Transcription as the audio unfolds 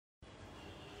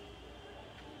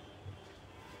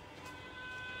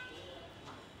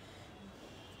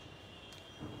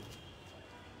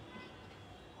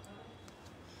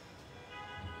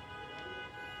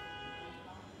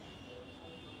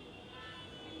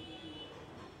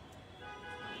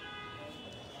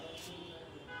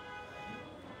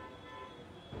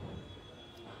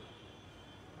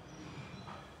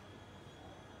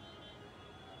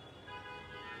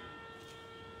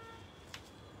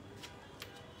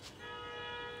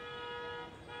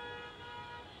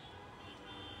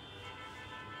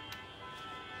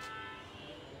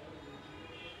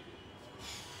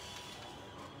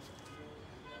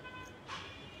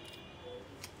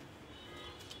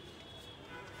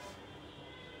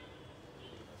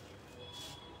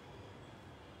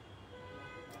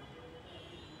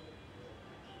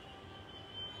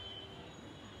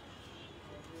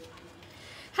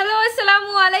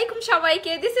আলাইকুম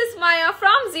সবাইকে। This is Maya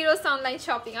from zeros online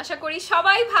shopping. আশা করি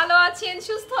সবাই ভালো আছেন,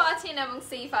 সুস্থ আছেন এবং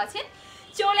সেফ আছেন।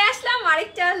 চলে আসলাম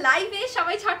আরেকটা লাইভে।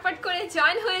 সবাই ঝটপট করে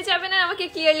জয়েন হয়ে যাবেন। আর আমাকে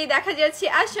ক্লিয়ারলি দেখা যাচ্ছে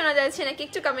আর শোনা যাচ্ছে নাকি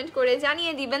একটু কমেন্ট করে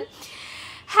জানিয়ে দিবেন।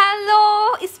 হ্যালো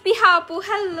ইস্পিহা আপু,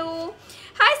 হ্যালো,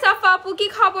 হাই সাফা আপু, কি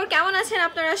খবর, কেমন আছেন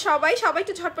আপনারা সবাই? সবাই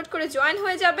একটু ঝটপট করে জয়েন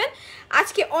হয়ে যাবেন।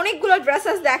 আজকে অনেকগুলো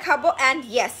ড্রেসেস দেখাবো অ্যান্ড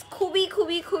ইয়েস খুবই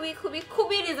খুবই খুবই খুবই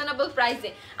খুবই রিজনেবল প্রাইসে।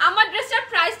 আমার ড্রেসটার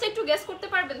প্রাইসটা একটু গেস করতে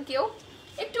পারবেন কেউ?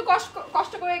 একটু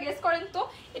কষ্ট করে গেস করেন তো।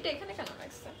 এটা এখানে কেন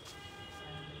রাখছে?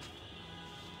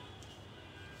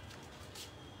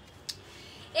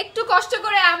 একটু কষ্ট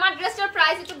করে আমার ড্রেসটার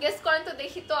প্রাইস একটু গেস করেন তো,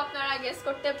 দেখি তো আপনারা গেস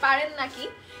করতে পারেন নাকি।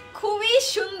 খুবই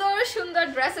সুন্দর সুন্দর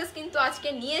ড্রেসেস কিন্তু আজকে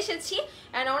নিয়ে এসেছি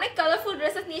অ্যান্ড অনেক কালারফুল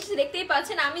ড্রেসেস নিয়ে এসেছি। দেখতেই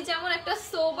পাচ্ছেন আমি যেমন একটা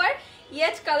সোবার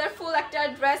ইয়েট কালারফুল একটা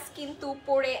ড্রেস কিন্তু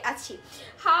পরে আছি।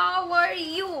 How are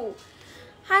you?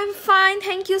 I am fine,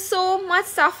 thank you so much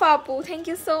সাফা আপু, thank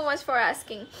you so much for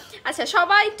asking. আচ্ছা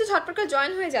সবাই একটু ঝটপট করে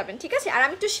জয়েন হয়ে যাবেন, ঠিক আছে? আর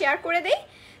আমি একটু শেয়ার করে দেই,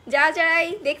 যারাই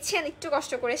দেখছেন একটু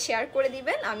কষ্ট করে শেয়ার করে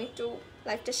দিবেন। আমি একটু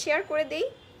লাইভটা শেয়ার করে দেই।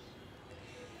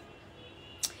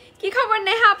 কি খবর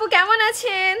নেহা আপু, কেমন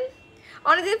আছেন?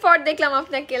 অনেকদিন পর দেখলাম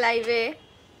আপনাকে লাইভে।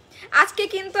 আজকে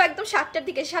কিন্তু একদম 7টার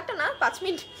দিকে, 7টা না 5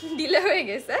 মিনিট ডিলে হয়ে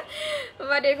গেছে,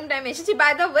 বাট এরকম টাইমে এসেছি।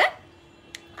 বাই দ্য ওয়ে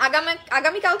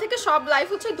আগামীকাল থেকে সব লাইভ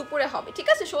হচ্ছে দুপুরে হবে, ঠিক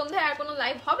আছে? সন্ধ্যায় আর কোনো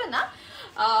লাইভ হবে না,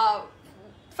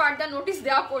 ফার্দার নোটিস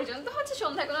দেওয়া পর্যন্ত হচ্ছে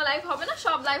সন্ধ্যায় কোনো লাইভ হবে না।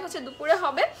 সব লাইভ হচ্ছে দুপুরে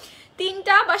হবে,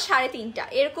 3টা বা 3:30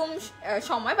 এরকম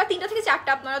সময়, বা 3টা থেকে 4টা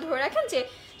আপনারা ধরে রাখেন যে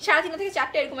 3:30 থেকে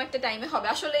 4টা এরকম একটা টাইমে হবে।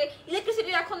 আসলে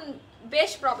ইলেকট্রিসিটির এখন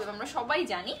বেশ প্রবলেম, আমরা সবাই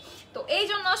জানি, তো এই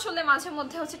জন্য আসলে মাঝে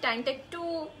মধ্যে হচ্ছে টাইমটা একটু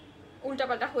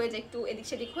উল্টাপাল্টা হয়ে যায়, একটু এদিক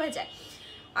সেদিক হয়ে যায়।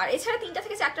 আর এছাড়া 3টা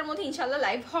থেকে 4টার মধ্যে ইনশাল্লাহ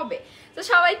লাইভ হবে। তো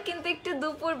সবাই কিন্তু একটু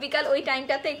দুপুর বিকাল ওই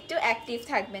টাইমটাতে একটু অ্যাক্টিভ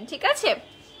থাকবেন, ঠিক আছে?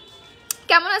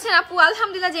 কেমন আছেন আপু?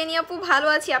 আলহামদুলিল্লাহ জেনি আপু ভালো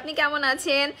আছি, আপনি কেমন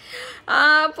আছেন?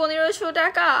 1500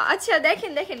 টাকা। আচ্ছা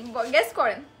দেখেন গেস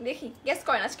করেন, দেখি গেস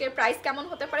করেন আজকের প্রাইস কেমন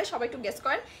হতে পারে। সবাই একটু গেস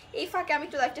করেন। এই ফাঁকে আমি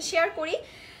একটু লাইভটা শেয়ার করি,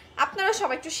 আপনারা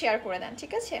সবাই একটু শেয়ার করে দেন,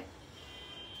 ঠিক আছে?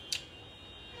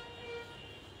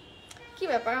 কি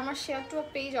ব্যাপার, আমার শেয়ার টু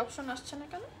পেজ অপশন আসছে না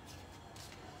কেন?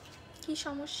 কি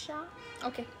সমস্যা?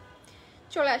 ওকে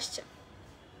চলে আসছে,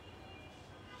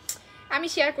 আমি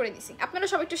শেয়ার করে দিছি, আপনারা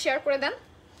সবাই একটু শেয়ার করে দেন।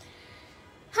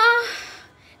 হ্যাঁ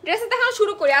ড্রেসেস দেখানো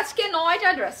শুরু করি। আজকে 9টা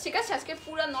ড্রেস, ঠিক আছে? আজকে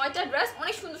পুরো 9টা ড্রেস,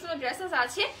 অনেক সুন্দর সুন্দর ড্রেসেস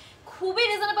আছে খুবই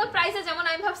রিজনেবল প্রাইসে। যেমন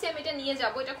আমি ভাবছি আমি এটা নিয়ে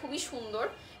যাবো, এটা খুবই সুন্দর।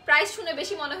 প্রাইস শুনে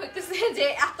বেশি মনে হইতেছে যে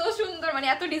এত সুন্দর, মানে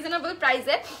এত রিজনেবল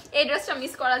প্রাইসে এই ড্রেসটা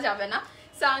মিস করা যাবে না।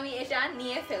 সো আমি এটা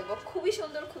নিয়ে ফেলবো। খুবই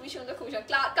সুন্দর খুবই সুন্দর খুবই সুন্দর।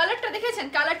 কালারটা দেখেছেন?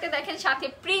 কালারটা দেখেন, সাথে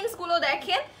প্রিন্টস গুলো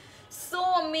দেখেন। So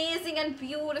amazing and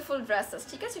beautiful dresses,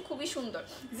 ঠিক আছে? খুবই সুন্দর।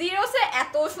 জিরোসে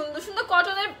এত সুন্দর সুন্দর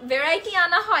কটনের ভ্যারাইটি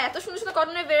আনা হয়, এত সুন্দর সুন্দর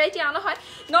কটনের ভ্যারাইটি আনা হয়।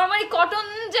 নর্মালি কটন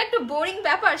যে একটা বোরিং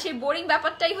ব্যাপার, সেই বোরিং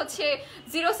ব্যাপারটাই হচ্ছে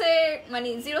জিরোসে, মানে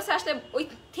জিরোসে আসলে ওই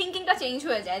থিঙ্কিংটা চেঞ্জ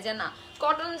হয়ে যায় যে না,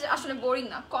 কটন আসলে বোরিং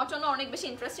না, কটনও অনেক বেশি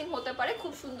ইন্টারেস্টিং হতে পারে।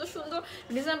 খুব সুন্দর সুন্দর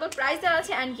রিজনেবল প্রাইসে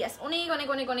আছে অ্যান্ড ইয়েস অনেক অনেক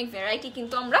অনেক অনেক ভ্যারাইটি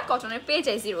কিন্তু আমরা কটনের পেয়ে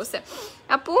যাই জিরোসে।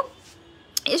 আপু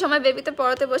এই সময় বেবিতে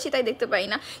পড়াতে বসি তাই দেখতে পাই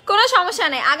না, কোনো সমস্যা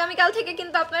নেই। আগামীকাল থেকে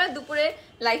কিন্তু আপনারা দুপুরে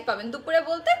লাইভ পাবেন। দুপুরে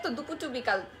বলতে তো দুপুর টু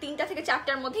বিকাল 3টা থেকে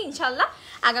 4টার মধ্যে ইনশাল্লাহ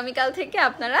আগামীকাল থেকে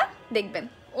আপনারা দেখবেন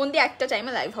অনলি একটা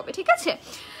টাইমে লাইভ হবে, ঠিক আছে?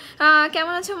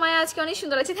 কেমন আছো মায়া? আজকে অনেক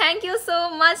সুন্দর আছে। Thank you so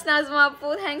much Nazma আপু,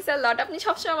 থ্যাংকস আ লট। আপনি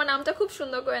সবসময় আমার নামটা খুব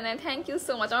সুন্দর করে নেন, থ্যাংক ইউ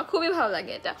সো মাচ, আমার খুবই ভালো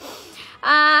লাগে এটা।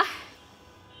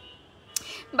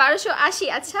 1280।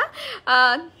 আচ্ছা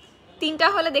 3টা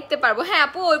হলে দেখতে পারবো। হ্যাঁ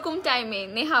আপু ওরকম টাইমে,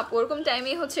 নেহা আপু ওরকম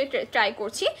টাইমে হচ্ছে ট্রাই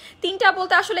করছি। 3টা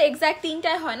বলতে আসলে এক্স্যাক্ট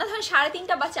 3টায় হয় না, ধরেন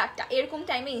 3:30 বা 4টা এরকম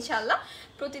টাইমে ইনশাল্লাহ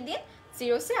প্রতিদিন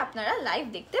জিরোসে আপনারা লাইভ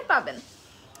দেখতে পাবেন।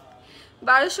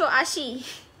 1280।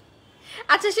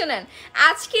 আচ্ছা শুনেন,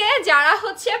 আজকে যারা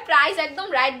হচ্ছে প্রাইস একদম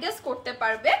রাইট গেস করতে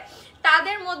পারবে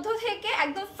তাদের মধ্য থেকে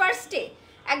একদম ফার্স্ট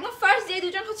যে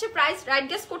দুজন হচ্ছে প্রাইস রাইট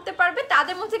গেস করতে পারবে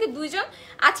তাদের মধ্যে থেকে 2জন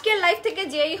আজকের লাইভ থেকে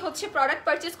যেই হচ্ছে প্রোডাক্ট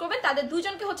পারচেজ করবেন তাদের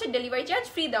 2জনকে হচ্ছে ডেলিভারি চার্জ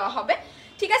ফ্রি দেওয়া হবে,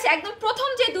 ঠিক আছে? একদম প্রথম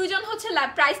যে 2জন হচ্ছে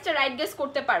প্রাইসটা রাইট গেস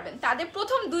করতে পারবেন তাদের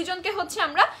প্রথম 2জনকে হচ্ছে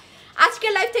আমরা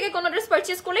আজকের লাইভ থেকে কোনো ড্রেস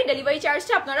পারচেজ করলে ডেলিভারি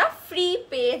চার্জটা আপনারা ফ্রি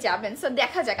পেয়ে যাবেন। সো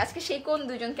দেখা যাক আজকে সেই কোন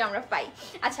 2জনকে আমরা পাই।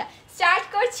 আচ্ছা স্টার্ট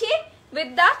করছি with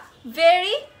the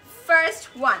very first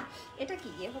one. এটা কি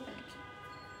ইয়ে হবে নাকি?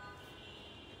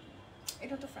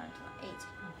 এটা তো ফ্রন্ট না, এই যে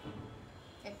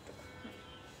একটু।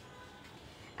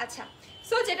 আচ্ছা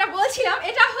সো যেটা বলছিলাম,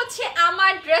 এটা হচ্ছে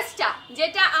আমার ড্রেসটা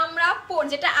যেটা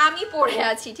আমি পরে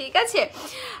আছি, ঠিক আছে?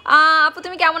 আপু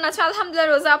তুমি কেমন আছো? আলহামদুলিল্লাহ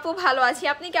রোজা আপু ভালো আছি,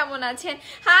 আপনি কেমন আছেন?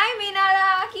 হাই মিনারা,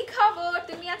 কি খবর?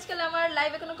 তুমি আজকাল আমার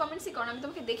লাইভে কোনো কমেন্টসই করো না, আমি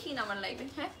তোমাকে দেখি না আমার লাইভে।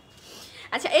 হ্যাঁ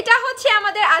আচ্ছা এটা হচ্ছে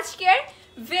আমাদের আজকের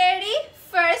ভেরি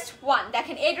ফার্স্ট ওয়ান।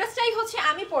 দেখেন এই ড্রেসটাই হচ্ছে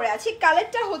আমি পরে আছি,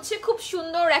 কালারটা হচ্ছে খুব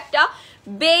সুন্দর একটা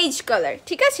বেজ কালার,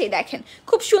 ঠিক আছে? দেখেন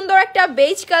খুব সুন্দর একটা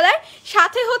বেজ কালার,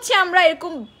 সাথে হচ্ছে আমরা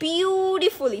এরকম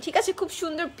বিউটিফুলি, ঠিক আছে, খুব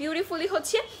সুন্দর বিউটিফুলি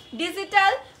হচ্ছে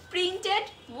ডিজিটাল প্রিন্টেড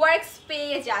ওয়ার্কস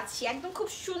পেয়ে যাচ্ছি, একদম খুব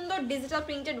সুন্দর ডিজিটাল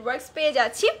প্রিন্টেড ওয়ার্কস পেয়ে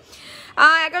যাচ্ছি।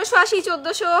 1180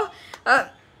 1400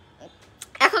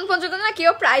 এখন পর্যন্ত না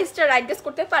কেউ প্রাইসটা রাইট গেস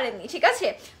করতে পারেননি, ঠিক আছে?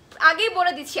 আগেই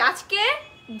বলে দিচ্ছি আজকে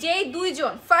যেই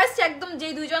দুইজন ফার্স্ট একদম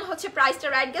যেই দুইজন হচ্ছে প্রাইসটা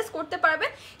রাইট গেস করতে পারবেন,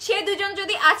 সেই দুইজন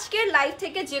যদি আজকের লাইভ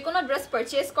থেকে যে কোনো ড্রেস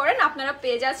পারচেজ করেন আপনারা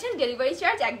পেয়ে যাচ্ছেন ডেলিভারি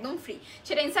চার্জ একদম ফ্রি,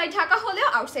 সেটা ইনসাইড ঢাকা হলেও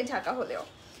আউটসাইড ঢাকা হলেও।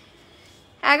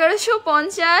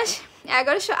 1150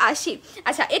 1180।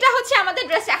 আচ্ছা এটা হচ্ছে আমাদের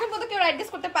ড্রেস, এখন পর্যন্ত কেউ রাইট গেস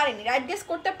করতে পারেনি, রাইট গেস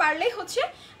করতে পারলেই হচ্ছে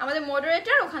আমাদের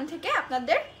মডারেটর ওখান থেকে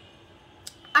আপনাদের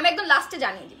আমি একদম লাস্টে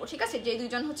জানিয়ে দিব, ঠিক আছে, যে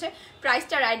দুইজন হচ্ছে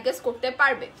প্রাইসটা রাইট গেস করতে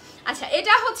পারবে। আচ্ছা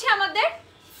এটা হচ্ছে আমাদের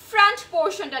ফ্রন্ট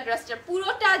পোর্শনটা, ড্রেসটা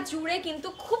পুরোটা জুড়ে কিন্তু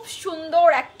খুব সুন্দর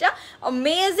একটা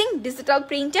অ্যামেজিং ডিজিটাল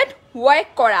প্রিন্টেড ওয়ার্ক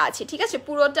করা আছে, ঠিক আছে,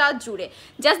 পুরোটা জুড়ে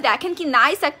জাস্ট দেখেন কি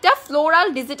নাইস একটা ফ্লোরাল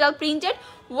ডিজিটাল প্রিন্টেড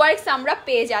ওয়ার্কস আমরা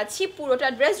পেয়ে যাচ্ছি পুরোটা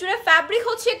ড্রেস জুড়ে। ফ্যাব্রিক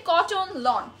হচ্ছে কটন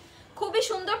লন, খুবই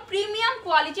সুন্দর প্রিমিয়াম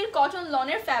কোয়ালিটির কটন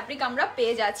লনের ফ্যাব্রিক আমরা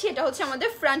পেয়ে যাচ্ছি। এটা হচ্ছে আমাদের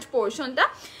ফ্রন্ট পোর্শনটা।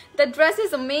 The dress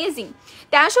is amazing.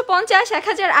 1350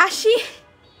 1080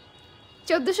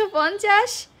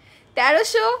 1450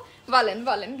 1300 বলেন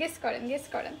বলেন, গেস করেন গেস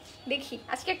করেন, দেখি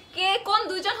আজকে কে কোন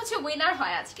দুইজন হচ্ছে উইনার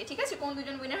হয় আজকে, ঠিক আছে, কোন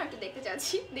দুইজন উইনার হয় একটু দেখতে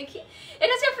চাচ্ছি, দেখি।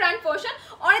 এটা হচ্ছে ফ্রন্ট পোর্শন।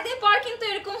 অনেকদিন পর কিন্তু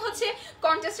এরকম হচ্ছে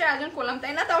কন্টেস্টের আয়োজন করলাম,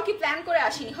 তাই না? তাও কি প্ল্যান করে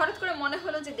আসিনি, হঠাৎ করে মনে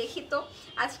হলো যে দেখি তো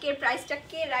আজকের প্রাইসটা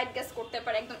কে রাইট গেস করতে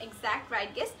পারে, একদম এক্স্যাক্ট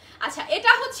রাইট গেস। আচ্ছা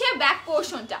এটা হচ্ছে ব্যাক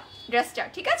পোর্শনটা ড্রেসটার,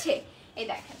 ঠিক আছে, এই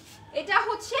দেখেন এটা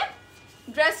হচ্ছে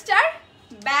ড্রেসটার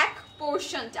ব্যাক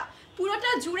পোর্শনটা, পুরোটা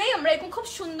জুড়েই আমরা এরকম খুব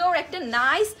সুন্দর একটা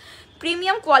নাইস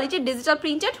প্রিমিয়াম কোয়ালিটির ডিজিটাল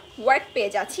প্রিন্টেড ওয়ার্ক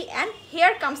পেয়ে যাচ্ছি। And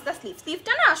hair comes the sleeve,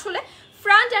 স্লিভটা না আসলে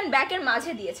ফ্রন্ট অ্যান্ড ব্যাকের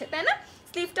মাঝে দিয়েছে, তাই না?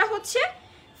 স্লিভটা হচ্ছে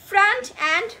ফ্রন্ট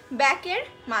অ্যান্ড ব্যাকের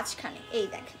মাঝখানে, এই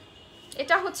দেখেন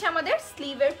এটা হচ্ছে আমাদের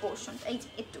স্লিভের পোর্শনটা, এই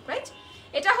একটু রাইট,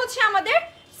 এটা হচ্ছে আমাদের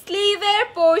স্লিভের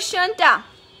পোর্শনটা।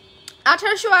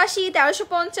 1880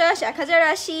 1350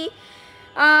 1080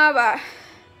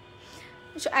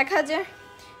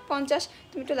 1050।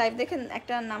 তুমি একটু লাইভ দেখেন,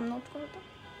 একটা নাম নোট করো তো।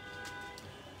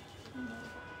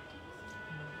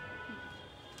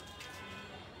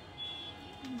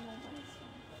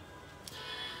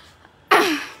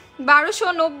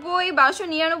 1290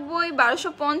 1299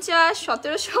 1250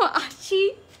 1780।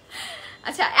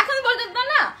 আচ্ছা এখন পর্যন্ত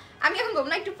না, আমি এখন বলবো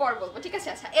না, একটু পর বলবো, ঠিক আছে?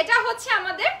 আচ্ছা এটা হচ্ছে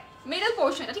আমাদের মিডল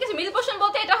পোর্শনটা, ঠিক আছে, মিডল পোর্শন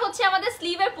বলতে এটা হচ্ছে আমাদের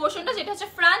স্লিভের পোর্শনটা, যেটা হচ্ছে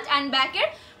ফ্রন্ট অ্যান্ড ব্যাকের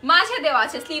মাঝে দেওয়া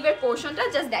আছে স্লিভের পোর্শনটা।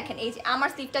 জাস্ট দেখেন এই যে আমার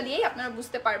স্লিভটা দিয়েই আপনারা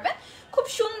বুঝতে পারবেন খুব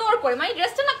সুন্দর করে, মানে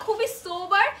ড্রেসটা না খুবই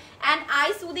সোবার অ্যান্ড আই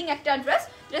সুদিং একটা ড্রেস।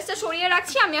 ড্রেসটা সরিয়ে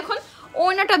রাখছি, আমি এখন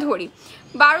ওড়নাটা ধরি।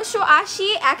 1280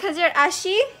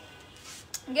 1080।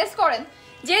 গেস করেন,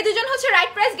 যে দুজন হচ্ছে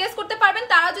রাইট প্রাইস গেস করতে পারবেন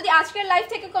তারা যদি আজকের লাইভ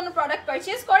থেকে কোনো প্রোডাক্ট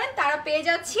পারচেজ করেন তারা পেয়ে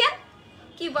যাচ্ছেন,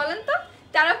 কি বলেন তো,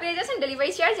 তারা পেয়ে যাচ্ছেন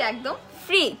ডেলিভারি চার্জ একদম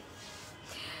ফ্রি।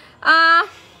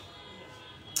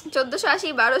 1480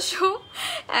 1200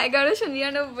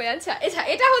 1199। আচ্ছা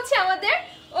এটা হচ্ছে আমাদের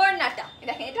ওড়নাটা,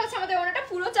 দেখেন এটা হচ্ছে আমাদের ওড়নাটা,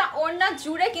 পুরোটা ওড়না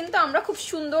জুড়ে কিন্তু আমরা খুব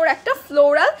সুন্দর একটা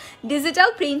ফ্লোরাল ডিজিটাল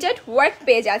প্রিন্টেড ওয়ার্ক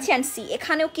পেয়ে যাচ্ছি। অ্যান্ড সি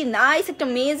এখানেও কি নাইস একটা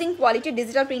অ্যামেজিং কোয়ালিটির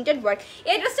ডিজিটাল প্রিন্টেড ওয়ার্ক।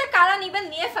 এই ড্রেসটা কারা নিবেন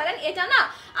নিয়ে ফেলেন, এটা না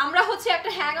আমরা হচ্ছে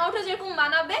একটা হ্যাং আউটে যেরকম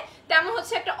মানাবে তেমন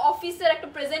হচ্ছে একটা অফিসের একটা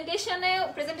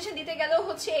প্রেজেন্টেশন দিতে গেলেও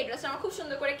হচ্ছে এই ড্রেসটা আমরা খুব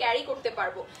সুন্দর করে ক্যারি করতে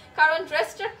পারবো, কারণ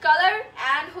ড্রেসটার কালার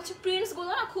অ্যান্ড হচ্ছে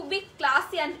প্রিন্টসগুলো না খুবই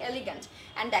ক্লাসি অ্যান্ড এলিগেন্ট।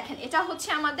 অ্যান্ড দেখেন এটা হচ্ছে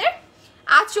আমাদের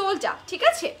আঁচলটা, ঠিক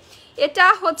আছে, এটা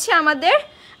হচ্ছে আমাদের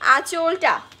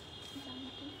আঁচলটা।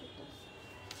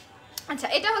 আচ্ছা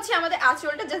এটা হচ্ছে আমাদের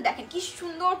আঁচলটা, জাস্ট দেখেন কি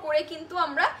সুন্দর করে কিন্তু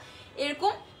আমরা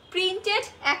এরকম প্রিন্টেড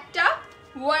একটা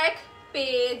ওয়ার্ক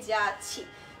পেয়ে যাচ্ছি।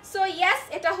 সো ইয়েস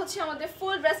এটা হচ্ছে আমাদের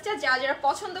ফুল ড্রেসটা, যারা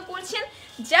পছন্দ করছেন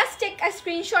just take a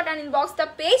screenshot and inbox the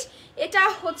page. এটা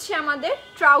হচ্ছে আমাদের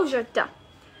ট্রাউজারটা।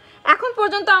 এখন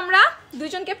পর্যন্ত আমরা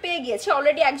দুজনকে পেয়ে গিয়েছি,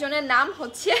 অলরেডি একজনের নাম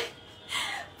হচ্ছে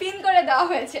পিন করে দেওয়া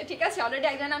হয়েছে, ঠিক আছে, অলরেডি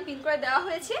একজনের নাম পিন করে দেওয়া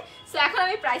হয়েছে। সো এখন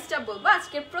আমি প্রাইসটা বলবো।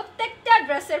 আজকের প্রত্যেকটা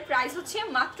ড্রেসের প্রাইস হচ্ছে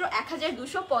মাত্র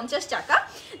 1250 টাকা।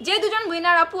 যে দুজন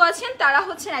উইনার আপু আছেন তারা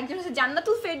হচ্ছেন, একজন হচ্ছে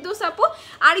জান্নাতুল ফেরদৌস আপু,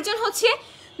 আরেকজন হচ্ছে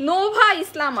নোভা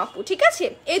ইসলাম আপু, ঠিক আছে।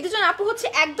 এই দুজন আপু হচ্ছে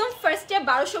একদম ফার্স্টে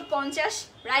 1250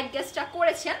 রাইট গেসটা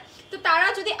করেছেন। তো তারা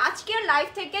যদি আজকের লাইভ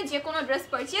থেকে যে কোনো ড্রেস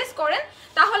পারচেজ করেন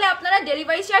তাহলে আপনারা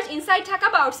ডেলিভারি চার্জ ইনসাইড ঢাকা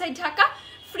বা আউটসাইড ঢাকা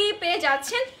ফ্রি পেয়ে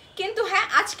যাচ্ছেন, কিন্তু হ্যাঁ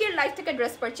আজকের লাইভ থেকে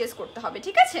ড্রেস পারচেজ করতে হবে,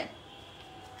 ঠিক আছে।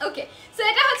 ওকে, সো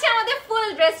এটা হচ্ছে আমাদের ফুল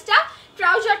ড্রেসটা।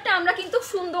 ট্রাউজারটা আমরা কিন্তু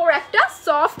সুন্দর একটা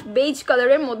সফট বেজ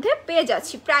কালারের মধ্যে পেয়ে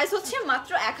যাচ্ছি। প্রাইস হচ্ছে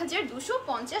মাত্র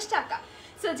 1250 টাকা।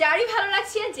 সো যারই ভালো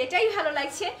লাগছে, যেটাই ভালো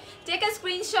লাগছে, take a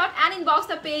screenshot and inbox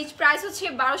the page. Price হচ্ছে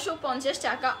 1250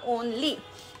 টাকা অনলি।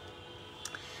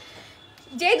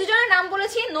 যে দুজনের নাম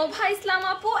বলেছি, নোভা ইসলাম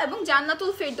আপু এবং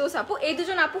জান্নাতুল ফেরদৌস আপু, এই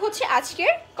দুজন আপু হচ্ছে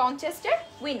আজকের কন্টেস্টের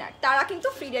উইনার। তারা কিন্তু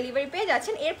ফ্রি ডেলিভারি পেয়ে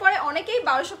যাচ্ছেন। এরপরে অনেকেই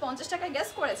 1250 টাকা গেস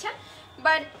করেছেন,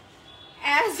 but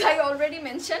as I already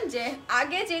mention যে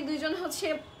আগে যে দুজন হচ্ছে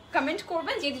কমেন্ট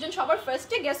করবেন, যে দুজন সবার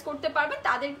ফার্স্টে গেস করতে পারবেন,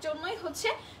 তাদের জন্যই হচ্ছে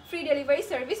ফ্রি ডেলিভারি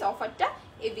সার্ভিস অফারটা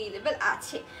অ্যাভেলেবল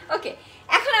আছে। ওকে,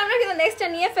 এখন আমরা কিন্তু নেক্সটটা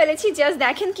নিয়ে ফেলেছি। জাস্ট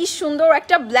দেখেন কি সুন্দর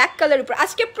একটা ব্ল্যাক কালার উপর।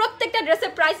 আজকে প্রত্যেকটা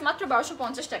ড্রেসের প্রাইস মাত্র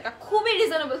 1250 টাকা, খুবই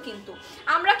রিজনেবল। কিন্তু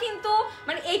আমরা কিন্তু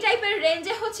মানে এই টাইপের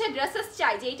রেঞ্জে হচ্ছে ড্রেসেস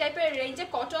চাই, যে এই টাইপের রেঞ্জে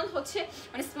কটন হচ্ছে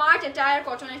মানে স্মার্ট অ্যাটায়ার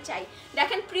কটনের চাই।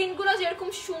 দেখেন প্রিন্টগুলো যেরকম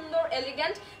সুন্দর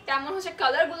এলিগেন্ট, তেমন হচ্ছে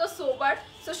কালারগুলো সোবার।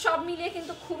 সো সব মিলিয়ে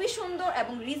কিন্তু খুবই সুন্দর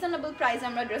এবং রিজনেবল প্রাইসে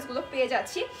আমরা ড্রেসগুলো পেয়ে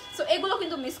যাচ্ছি। সো এগুলো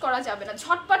কিন্তু মিস করা যাবে না,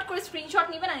 ঝটপট করে স্ক্রিনশট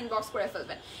নেবেন আর ইনবক্স করে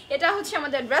ফেলবেন। এটা হচ্ছে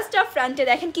আমাদের ড্রেসটা। ফ্রন্টে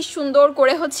দেখেন কি সুন্দর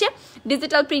করে হচ্ছে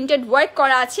ডিজিটাল প্রিন্টেড ওয়ার্ক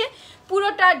করা আছে।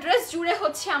 পুরোটা ড্রেস জুড়ে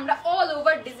হচ্ছে আমরা all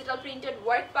over digital printed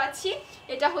work পাচ্ছি।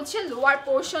 এটা হচ্ছে লোয়ার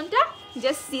পোর্শনটা।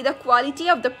 Just see the quality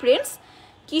of the prints,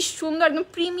 কি সুন্দর একদম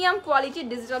প্রিমিয়াম কোয়ালিটির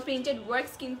ডিজিটাল প্রিন্টেড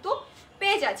ওয়ার্কস কিন্তু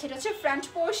পেয়ে যাচ্ছে। এটা হচ্ছে ফ্রন্ট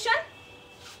পোর্শন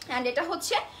অ্যান্ড এটা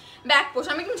হচ্ছে ব্যাক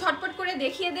পোর্শন। আমি একটু ঝটপট করে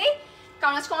দেখিয়ে দেই,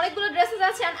 কারণ আজকে অনেকগুলো ড্রেসেস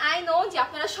আছে অ্যান্ড আই নো যে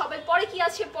আপনারা সবাই পরে কি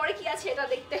আছে পরে কি আছে এটা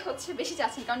দেখতে হচ্ছে বেশি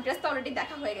চাচ্ছেন, কারণ ড্রেসটা অলরেডি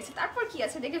দেখা হয়ে গেছে। তারপর কি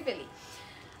আছে দেখে ফেলি।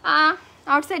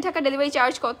 আউটসাইড ঢাকা ডেলিভারি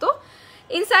চার্জ কত?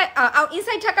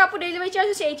 ইনসাইড ঢাকা আপু ডেলিভারি চার্জ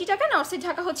হচ্ছে 80 টাকা, আউটসাইড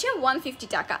ঢাকা হচ্ছে 150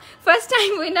 টাকা। ফার্স্ট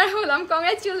টাইম উইনার হলাম,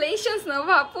 কংগ্রাচুলেশনস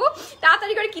নোভা আপু।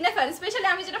 তাড়াতাড়ি করে কিনে ফেলেন, স্পেশালি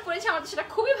আমি যেটা পড়েছি আমার তো সেটা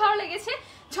খুবই ভালো লেগেছে।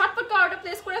 ঝটপট করে অর্ডার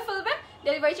প্লেস করে ফেলবেন।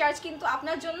 ডেলিভারি চার্জ কিন্তু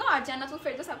আপনার জন্য আর জান্নাতুল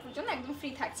ফেরদৌস আপুর জন্য একদম ফ্রি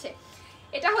থাকছে।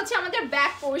 এটা হচ্ছে আমাদের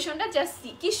ব্যাক পোর্শনটা। জাস্ট সি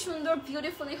কি সুন্দর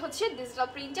বিউটিফুলি হচ্ছে ডিজিটাল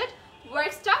প্রিন্টেড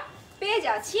ওয়ার্কসটা পেয়ে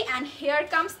যাচ্ছি। And hair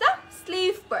comes the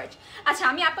sleeve part. আচ্ছা,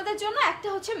 আমি আপনাদের জন্য একটা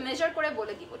হচ্ছে মেজার করে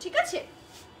বলে দিব, ঠিক আছে?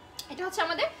 এটা হচ্ছে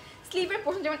আমাদের স্লিভের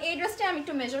পোর্শন। যেমন এই ড্রেসটা আমি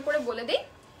একটু মেজার করে বলে দিই।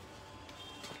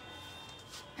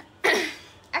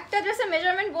 একটা ড্রেসের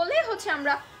মেজারমেন্ট বললেই হচ্ছে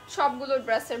আমরা সবগুলো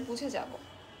ড্রেসের বুঝে যাব।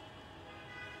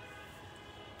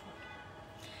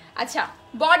 আচ্ছা,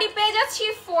 বডি পেয়ে যাচ্ছি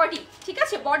 40, ঠিক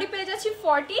আছে? বডি পেয়ে যাচ্ছি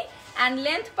 40 অ্যান্ড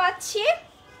লেন্থ পাচ্ছি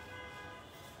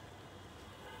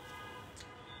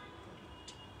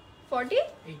 40।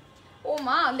 ও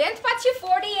মা, লেন্থ পাচ্ছি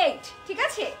 48, ঠিক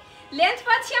আছে? লেন্থ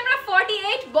পাচ্ছি আমরা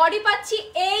 48, বডি পাচ্ছি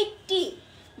 80।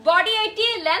 বডি 80,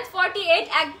 লেন্থ 48,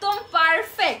 একদম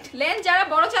পারফেক্ট। লেন্থ যারা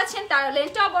বড় চাচ্ছেন তারা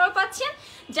লেন্থটাও বড় পাচ্ছেন,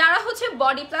 যারা হচ্ছে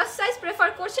বডি প্লাস সাইজ প্রেফার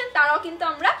করছেন তারাও কিন্তু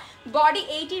আমরা বডি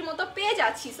 80-র মতো পেয়ে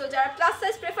যাচ্ছি। সো যারা প্লাস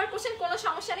সাইজ প্রেফার করছেন কোনো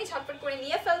সমস্যা নেই, ঝটপট করে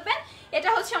নিয়ে ফেলবেন। এটা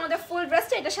হচ্ছে আমাদের ফুল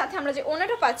ড্রেসটা। এটার সাথে আমরা যে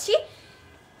ওনাটা পাচ্ছি,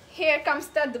 hair comes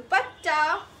the dupatta,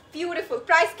 beautiful.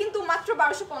 Price কিন্তু মাত্র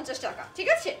 1250 টাকা, ঠিক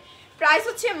আছে? প্রাইস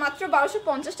হচ্ছে মাত্র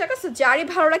 1250 টাকা। সো যারই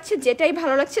ভালো লাগছে, যেটাই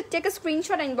ভালো লাগছে, take a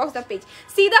screenshot and inbox the page.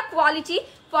 C the quality,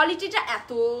 কোয়ালিটিটা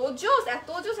এত জোস, এত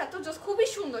জোস, এত জোস, খুবই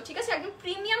সুন্দর, ঠিক আছে? একদম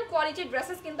প্রিমিয়াম কোয়ালিটির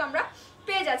ড্রেসেস কিন্তু আমরা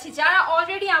পেয়ে যাচ্ছি। যারা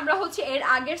অলরেডি আমরা হচ্ছে এর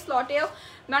আগের স্লটেও,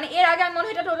 মানে এর আগে মনে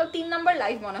হয় এটা টোটাল 3 নাম্বার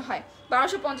লাইভ মনে হয়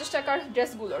 1250 টাকার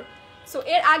ড্রেসগুলোর। সো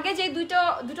এর আগে যে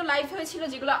দুটো লাইভ হয়েছিল,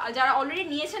 যেগুলো যারা অলরেডি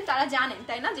নিয়েছেন তারা জানেন,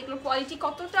 তাই না? যেগুলো কোয়ালিটি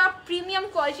কতটা প্রিমিয়াম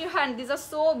কোয়ালিটির হয়, this R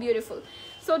so beautiful.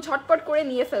 So ঝটপট করে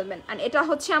নিয়ে ফেলবেন। অ্যান্ড এটা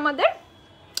হচ্ছে আমাদের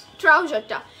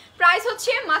ট্রাউজারটা। প্রাইস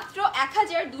হচ্ছে মাত্র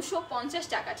 1250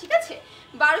 টাকা, ঠিক আছে?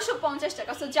 1250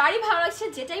 টাকা। সো যারই ভালো লাগছে,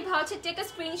 যেটাই ভালো লাগছে, take a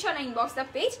screenshot and inbox the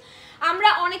page. আমরা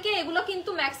অনেকে এগুলো কিন্তু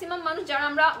ম্যাক্সিমাম মানুষ যারা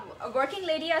আমরা ওয়ার্কিং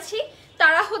লেডি আছি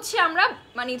তারা হচ্ছে আমরা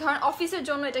মানে ধরেন অফিসের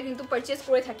জন্য এটা কিন্তু পারচেস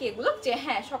করে থাকি এগুলো, যে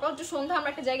হ্যাঁ সকাল টু সন্ধ্যা আমরা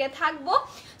একটা জায়গায় থাকবো,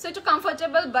 সো একটু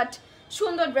কমফোর্টেবল বাট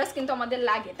সুন্দর ড্রেস কিন্তু আমাদের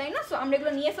লাগে, তাই না? সো আমরা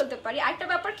এগুলো নিয়ে ফেলতে পারি। আরেকটা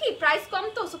ব্যাপার কি, প্রাইস কম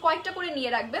তো, সো কয়েকটা করে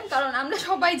নিয়ে রাখবেন, কারণ আমরা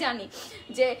সবাই জানি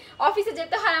যে অফিসে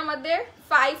যেতে হয় আমাদের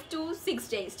 5 to 6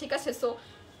 days, ঠিক আছে? সো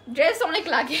ড্রেস অনেক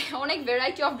লাগে, অনেক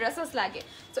ভ্যারাইটি অফ ড্রেসেস লাগে।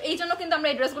 সো এই জন্য কিন্তু আমরা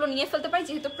এই ড্রেসগুলো নিয়ে ফেলতে পারি,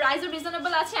 যেহেতু প্রাইসও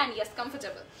রিজনেবল আছে অ্যান্ড ইয়েস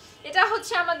কমফোর্টেবল। এটা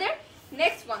হচ্ছে আমাদের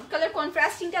নেক্সট ওয়ান। কালার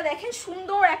কন্ট্রাস্টিংটা দেখেন,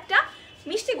 সুন্দর একটা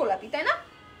মিষ্টি গোলাপি, তাই না?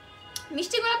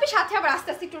 মিষ্টি গোলাপি সাথে আবার আস্তে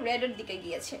আস্তে একটু রেডের দিকে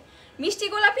গিয়েছে। মিষ্টি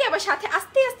গোলাপি আবার সাথে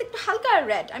আস্তে আস্তে একটু হালকা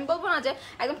রেড, আমি বলবো না যে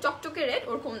একদম চকচকে রেড,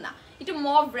 ওরকম না, একটু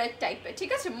মভ রেড টাইপের,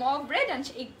 ঠিক আছে? Mauve red. অ্যান্ড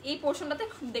এই পোর্শনটাতে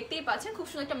দেখতেই পাচ্ছেন খুব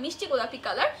সুন্দর একটা মিষ্টি গোলাপি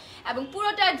কালার, এবং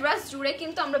পুরোটা ড্রেস জুড়ে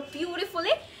কিন্তু আমরা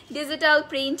বিউটিফুলি ডিজিটাল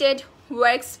প্রিন্টেড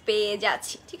ওয়ার্কস পেয়ে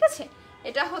যাচ্ছি, ঠিক আছে?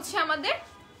 এটা হচ্ছে আমাদের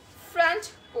ফ্রন্ট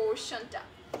পোর্শনটা।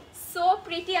 So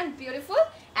pretty and beautiful.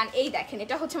 And এই দেখেন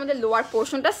এটা হচ্ছে আমাদের লোয়ার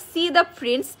পোর্শনটা, সি দ্য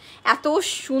প্রিন্টস, এত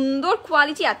সুন্দর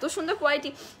কোয়ালিটি, এত সুন্দর কোয়ালিটি।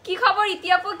 কি খবর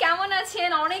ইতিয়াপু, কেমন আছেন?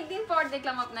 অনেকদিন পর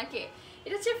দেখলাম আপনাকে।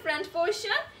 এটা হচ্ছে ফ্রন্ট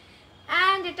পোর্শন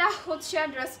অ্যান্ড এটা হচ্ছে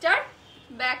ড্রেসটার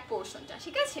ব্যাক পোর্শনটা,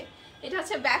 ঠিক আছে? এটা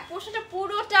হচ্ছে ব্যাক পোর্শনটা,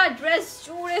 পুরোটা ড্রেস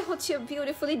জুড়ে হচ্ছে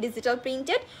বিউটিফুলি ডিজিটাল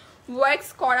প্রিন্টেড ওয়ার্কস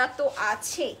করা তো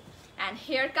আছে। And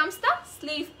hair comes the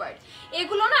sleeve part.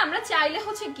 এগুলো না আমরা চাইলে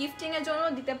হচ্ছে গিফটিংয়ের জন্য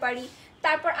দিতে পারি।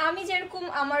 তারপর আমি যেরকম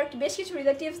আমার বেশ কিছু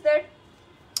রিলেটিভসদের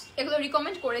এগুলো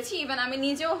রিকমেন্ড করেছি, ইভেন আমি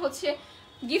নিজেও হচ্ছে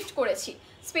গিফট করেছি,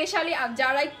 স্পেশালি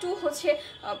যারা একটু হচ্ছে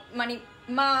মানে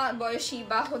মা বয়সী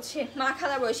বা হচ্ছে মা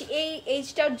খালা বয়সী, এই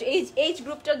এইজ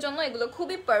গ্রুপটার জন্য এগুলো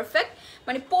খুবই পারফেক্ট।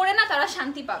 মানে পরে না তারা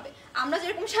শান্তি পাবে, আমরা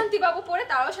যেরকম শান্তি পাবো পরে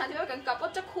তারাও শান্তি পাবে, কারণ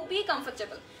কাপড়টা খুবই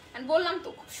কমফোর্টেবল। অ্যান্ড বললাম তো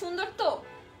খুব সুন্দর, তো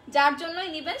যার জন্যই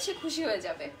নেবেন সে খুশি হয়ে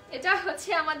যাবে। এটা হচ্ছে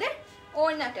আমাদের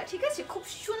ওড়নাটা, ঠিক আছে? খুব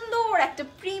সুন্দর একটা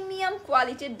প্রিমিয়াম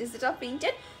কোয়ালিটির ডিজিটাল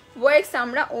প্রিন্টেড ওয়ার্কস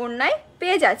আমরা ওড়নায়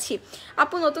পেয়ে যাচ্ছি।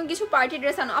 আপু নতুন কিছু পার্টি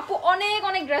ড্রেস আনো। আপু অনেক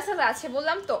অনেক ড্রেসেস আছে,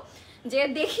 বললাম তো যে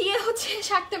দেখিয়ে হচ্ছে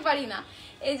থাকতে পারি না,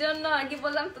 এই জন্য আর কি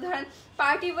বললাম। তো ধরেন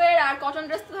পার্টি ওয়্যার আর কটন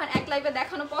ড্রেস তো ধরেন এক লাইভে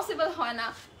দেখানো পসিবল হয় না,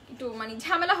 একটু মানে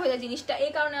ঝামেলা হয়ে যায় জিনিসটা,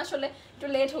 এই কারণে আসলে একটু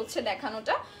লেট হচ্ছে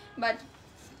দেখানোটা। বাট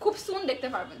খুব সুন দেখতে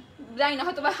পারবেন, জানি না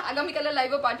হয়তো বা আগামীকালের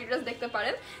লাইভও পার্টি ড্রেস দেখতে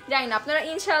পারেন, জানি না। আপনারা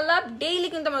ইনশাআল্লাহ ডেইলি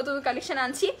কিন্তু আমরা নতুন কালেকশন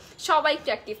আনছি, সবাই একটু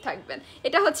অ্যাক্টিভ থাকবেন।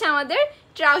 এটা হচ্ছে আমাদের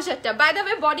ট্রাউজারটা। বাই দ্য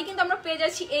ওয়ে বডি কিন্তু আমরা পেয়ে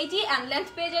যাচ্ছি 80 অ্যান্ড লেন্থ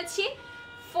পেয়ে যাচ্ছি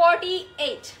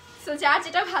 48। সো যার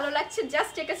যেটা ভালো লাগছে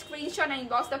just take a screenshot and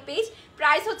inbox the page.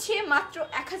 Price হচ্ছে মাত্র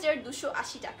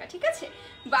 1280 টাকা, ঠিক আছে?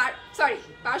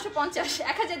 1250,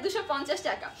 1250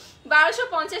 টাকা,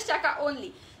 1250 টাকা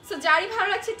অনলি। সো যারই ভালো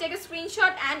লাগছে take a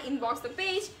screenshot and inbox the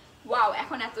page. Wow,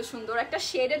 এখন এত সুন্দর একটা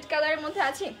শেডেড কালারের মধ্যে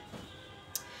আছে।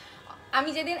 আমি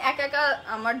যেদিন একা একা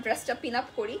আমার ড্রেসটা পিন আপ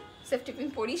করি, সেফটি পিন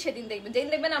পরি, সেদিন দেখবেন, যেদিন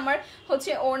দেখবেন আমার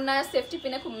হচ্ছে ওড়না সেফটি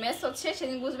পিনে খুব মেস হচ্ছে,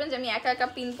 সেদিন বুঝবেন যে আমি একা একা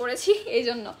পিন পরেছি। এই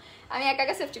জন্য আমি একা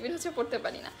একা সেফটি পিন হচ্ছে পড়তে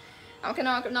পারি না। আমাকে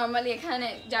নর্মালি এখানে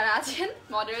যারা আছেন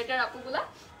মডারেটর আপুগুলা,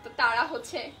 তো তারা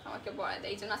হচ্ছে আমাকে বলা দেয়,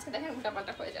 এই জন্য আজকে দেখেন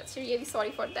উল্টাপাল্টা হয়ে যাচ্ছে। Really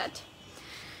sorry for that.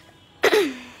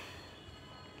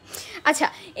 আচ্ছা,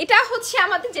 এটা হচ্ছে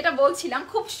আমাদের যেটা বলছিলাম,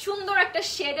 খুব সুন্দর একটা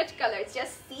শেডেড কালার,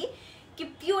 জাস্ট সি কি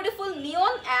বিউটিফুল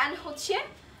নিয়ন অ্যান্ড হচ্ছে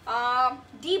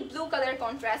ডিপ ব্লু কালার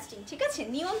কন্ট্রাস্টিং, ঠিক আছে?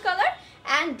 নিয়ন colour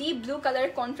and deep blue colour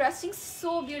contrasting,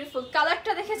 so beautiful.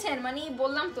 কালারটা দেখেছেন, মানে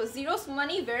বললাম তো জিরোস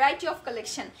মানে ভ্যারাইটি অফ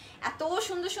কালেকশন, এত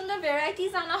সুন্দর সুন্দর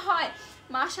ভ্যারাইটিস আনা হয়,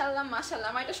 মাশাআল্লাহ মাশাআল্লাহ।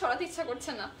 আমার এটা সরাতে ইচ্ছা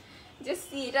করছে না, যে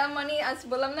সি এটা মানে আজ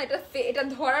বললাম না, এটা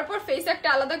ধরার পর ফেসে একটা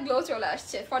আলাদা গ্লো চলে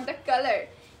আসছে ফর দ্য কালার।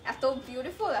 এত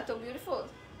বিউটিফুল, এত বিউটিফুল,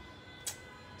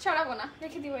 ছড়াবো না,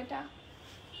 রেখে দিব এটা।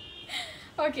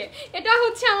 ওকে, এটা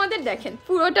হচ্ছে আমাদের দেখেন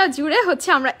পুরোটা জুড়ে হচ্ছে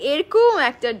আমরা এরকম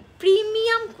একটা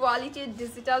প্রিমিয়াম কোয়ালিটির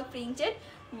ডিজিটাল প্রিন্টেড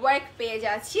ওয়ার্ক পেয়ে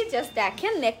যাচ্ছি। জাস্ট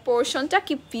দেখেন নেক পোর্শনটা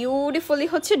কি বিউটিফুলি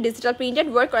হচ্ছে ডিজিটাল প্রিন্টেড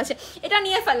ওয়ার্ক করা আছে। এটা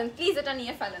নিয়ে ফেলেন প্লিজ, এটা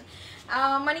নিয়ে ফেলেন।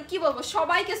 মানে কি বলবো,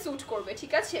 সবাইকে স্যুট করবে,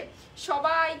 ঠিক আছে?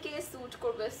 সবাইকে স্যুট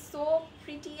করবে, সো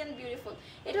প্রিটি অ্যান্ড বিউটিফুল।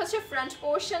 এটা হচ্ছে ফ্রন্ট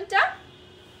পোর্শনটা।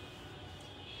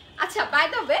 আচ্ছা, বাই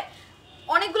দ্য ওয়ে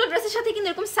অনেকগুলো ড্রেসের সাথে কিন্তু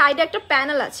এরকম সাইডে একটা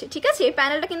প্যানেল আছে, ঠিক আছে? এই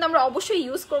প্যানেলটা কিন্তু আমরা অবশ্যই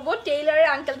ইউজ করব, টেইলারের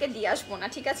আঙ্কেলকে দিয়ে আসবো না,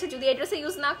 ঠিক আছে? যদি এই ড্রেসে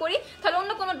ইউজ না করি তাহলে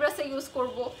অন্য কোনো ড্রেসে ইউজ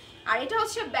করব। আর এটা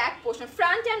হচ্ছে back portion,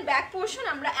 front and back portion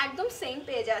আমরা একদম সেম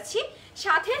পেয়ে যাচ্ছি,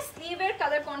 সাথে স্লিভের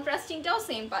কালার কন্ট্রাস্টিংটাও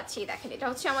সেম পাচ্ছি। দেখেন এটা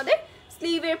হচ্ছে আমাদের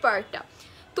স্লিভের পার্টটা।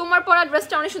 তোমার পরা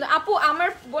ড্রেসটা অনেক সুন্দর আপু। আমার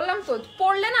বললাম তো,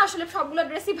 পরলে না আসলে সবগুলো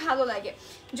ড্রেসই ভালো লাগে।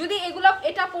 যদি এগুলো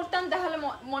এটা পরতাম তাহলে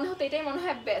মনে হতো এটাই মনে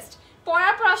হয় বেস্ট।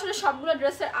 পরার পর আসলে সবগুলো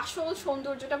ড্রেসের আসল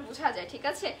সৌন্দর্যটা বোঝা যায়, ঠিক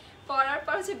আছে? পরার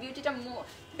পর হচ্ছে বিউটিটা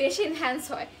বেশি এনহ্যান্স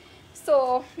হয়। সো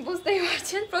বুঝতেই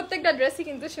পারছেন প্রত্যেকটা ড্রেসই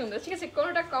কিন্তু সুন্দর, ঠিক আছে?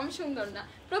 কোনোটা কম সুন্দর না,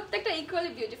 প্রত্যেকটা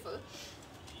ইকুয়ালি বিউটিফুল।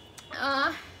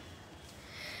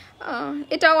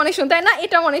 এটাও অনেক সুন্দর, তাই না?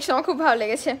 এটাও অনেক সুন্দর, খুব ভালো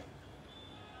লেগেছে।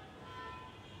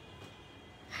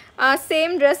 সেম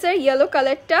ড্রেসের ইয়েলো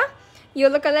কালারটা,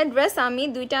 ইয়েলো কালার ড্রেস আমি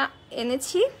দুইটা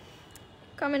এনেছি।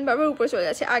 কমেন্ট বারবার উপরে চলে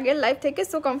যাচ্ছে আগের লাইভ থেকে,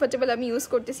 সো কমফোর্টেবল আমি ইউজ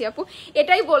করতেছি আপু।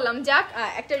 এটাই বললাম, যাক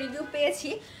একটা রিভিউ পেয়েছি।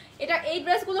 এটা এই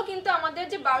ড্রেসগুলো কিন্তু আমাদের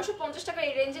যে 1250 টাকা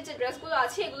এই রেঞ্জের যে ড্রেসগুলো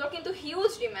আছে এগুলো কিন্তু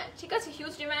হিউজ ডিমান্ড, ঠিক আছে?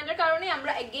 হিউজ ডিমান্ডের কারণে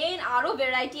আমরা এগেইন আরও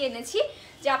ভ্যারাইটি এনেছি,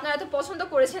 যে আপনারা তো পছন্দ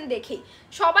করেছেন দেখেই।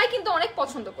 সবাই কিন্তু অনেক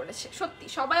পছন্দ করেছে, সত্যি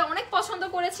সবাই অনেক পছন্দ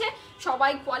করেছে।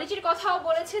 সবাই কোয়ালিটির কথাও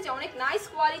বলেছে যে অনেক নাইস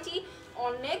কোয়ালিটি,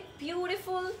 অনেক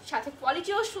বিউটিফুল, সাথে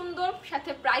কোয়ালিটিও সুন্দর,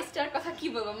 সাথে প্রাইসটার কথা কি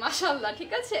বলবো, মাশাআল্লাহ,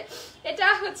 ঠিক আছে? এটা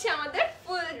হচ্ছে আমাদের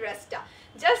ফুল ড্রেসটা,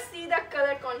 just see the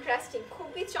colour contrasting,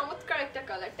 খুবই চমৎকার একটা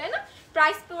কালার, তাই না?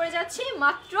 প্রাইস পড়ে যাচ্ছে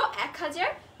মাত্র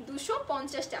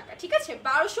 1250 টাকা, ঠিক আছে?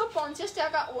 1250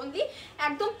 টাকা অনলি।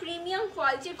 একদম প্রিমিয়াম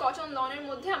কোয়ালিটির কটন লনের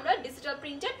মধ্যে আমরা ডিজিটাল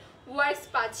প্রিন্টেড ওয়ার্কস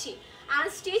পাচ্ছি,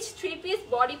 আনস্টিচ 3 পিস,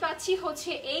 বডি পাচ্ছি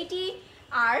হচ্ছে 80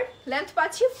 আর লেন্থ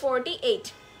পাচ্ছি 48।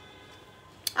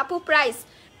 আপু প্রাইস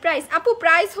আপু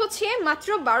প্রাইস হচ্ছে মাত্র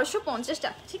 1250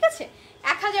 টাকা, ঠিক আছে,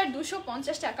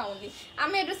 1250 টাকা অনলি।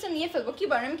 আমি অ্যাড্রেসটা নিয়ে ফেলবো, কি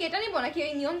বলেন, আমি কি এটা নিবো নাকি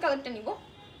ওই নিয়ন কালারটা নিবো?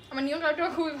 আমার নিয়ন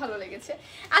কালারটা খুবই ভালো লেগেছে।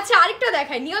 আচ্ছা আরেকটা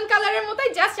দেখাই, নিয়ন কালারের মতোই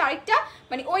জাস্ট আরেকটা,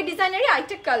 মানে ওই ডিজাইনেরই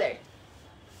আরেকটা কালার।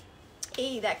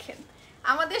 এই দেখেন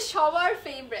আমাদের সবার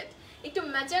ফেভারিট একটু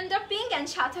ম্যাজেন্ডা পিঙ্ক অ্যান্ড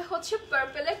সাথে হচ্ছে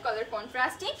পার্পলের colour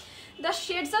contrasting. The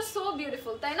shades R so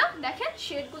beautiful, তাই না? দেখেন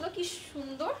শেডগুলো কি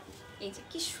সুন্দর, এই যে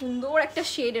কি সুন্দর একটা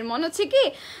শেডের, মনে হচ্ছে কি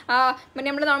মানে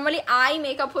আমরা নর্মালি আই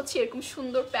মেকআপ হচ্ছে এরকম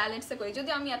সুন্দর প্যালেটসে করি, যদি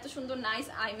আমি এত সুন্দর নাইস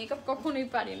আই মেকআপ কখনোই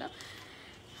পারি না।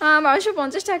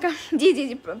 1250 টাকা, জি জি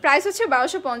জি, প্রাইস হচ্ছে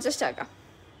 1250 টাকা।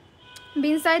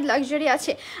 বিনসাইড লাক্সারি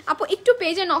আছে আপু, একটু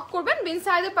পেজে নক করবেন।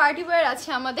 বিনসাইডের পার্টি ওয়্যার আছে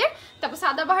আমাদের, তারপর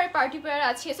সাদাবাহারের পার্টি ওয়্যার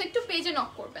আছে, সো একটু পেজে নক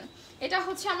করবেন। এটা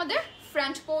হচ্ছে আমাদের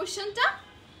ফ্রন্ট পোর্শনটা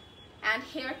and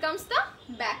hair comes the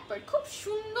back part. খুব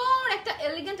সুন্দর একটা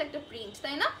এলিগেন্ট একটা প্রিন্ট,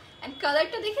 তাই না? অ্যান্ড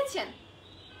কালারটা দেখেছেন,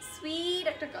 সুইট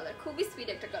একটা কালার, খুবই সুইট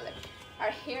একটা colour. R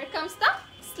hair comes the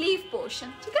sleeve portion,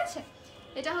 ঠিক আছে,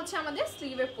 এটা হচ্ছে আমাদের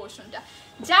স্লিভের পোর্শনটা।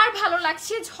 যার ভালো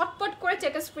লাগছে ঝটপট করে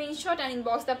take a screenshot and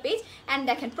inbox the page. And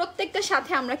দেখেন প্রত্যেকটার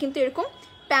সাথে আমরা কিন্তু এরকম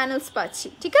প্যানেলস পাচ্ছি,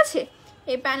 ঠিক আছে,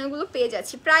 এই প্যানেলগুলো পেয়ে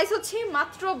যাচ্ছি। প্রাইস হচ্ছে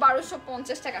মাত্র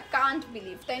 1250 টাকা, কান্ট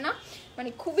বিলিভ, তাই না? মানে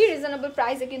খুবই রিজনেবল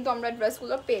প্রাইসে কিন্তু আমরা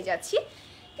ড্রেসগুলো পেয়ে যাচ্ছি।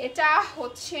 এটা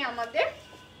হচ্ছে আমাদের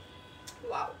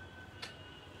ওয়াও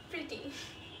প্রিটি,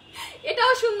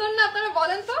 এটাও সুন্দর না? আপনারা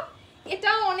বলেন তো,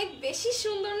 এটাও অনেক বেশি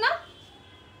সুন্দর না?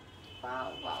 ওয়াও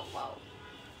ওয়াও ওয়াও,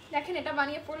 দেখেন এটা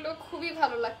বানিয়ে পড়লেও খুবই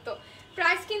ভালো লাগতো।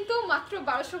 প্রাইস কিন্তু মাত্র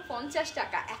 1250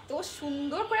 টাকা। এত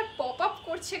সুন্দর করে পপ আপ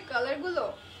করছে কালারগুলো,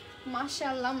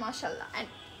 মাশাআল্লাহ মাশাআল্লাহ। And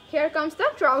here comes the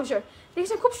trouser,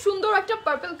 দেখছেন খুব সুন্দর একটা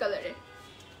পার্পল কালারের,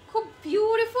 খুব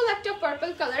বিউটিফুল একটা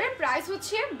পার্পল কালারের। প্রাইস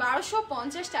হচ্ছে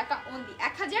 1250 টাকা অনলি,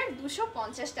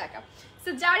 1250 টাকা। সো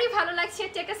যারই ভালো লাগছে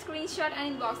take a screenshot and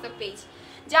inbox the page.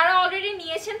 যারা অলরেডি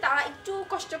নিয়েছেন তারা একটু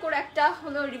কষ্ট করে একটা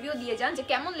হলো রিভিউ দিয়ে যান যে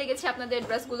কেমন লেগেছে আপনাদের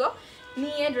ড্রেসগুলো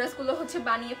নিয়ে, ড্রেসগুলো হচ্ছে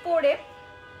বানিয়ে পরে।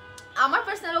 আমার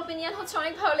পার্সোনাল ওপিনিয়ন হচ্ছে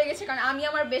অনেক ভালো লেগেছে, কারণ আমি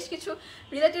আমার বেশ কিছু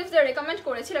রিলেটিভসদের রেকমেন্ড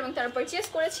করেছি এবং তারা পারচেস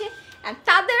করেছে, অ্যান্ড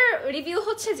তাদের রিভিউ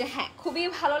হচ্ছে যে হ্যাঁ খুবই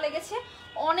ভালো লেগেছে,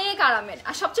 অনেক আরামের।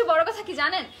 আর সবচেয়ে বড় কথা কি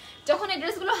জানেন, যখন এই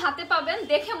ড্রেসগুলো হাতে পাবেন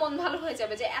দেখে মন ভালো হয়ে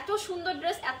যাবে যে এত সুন্দর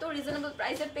ড্রেস এত রিজনেবল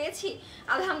প্রাইসে পেয়েছি,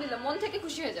 আলহামদুলিল্লাহ, মন থেকে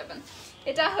খুশি হয়ে যাবেন।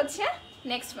 এটা হচ্ছে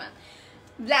নেক্সট ওয়ান,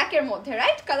 ব্ল্যাকের মধ্যে,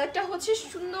 রাইট? কালারটা হচ্ছে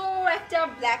সুন্দর একটা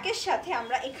ব্ল্যাকের সাথে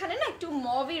আমরা এখানে না একটু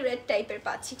মভি রেড টাইপের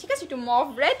পাচ্ছি, ঠিক আছে, একটু মভ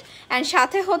রেড অ্যান্ড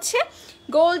সাথে হচ্ছে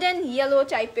গোল্ডেন ইয়েলো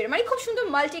টাইপের, মানে খুব সুন্দর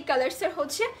মাল্টি কালার্সের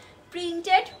হচ্ছে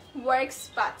প্রিন্টেড ওয়ার্কস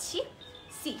পাচ্ছি।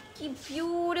 সি কি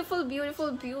beautiful beautiful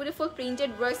beautiful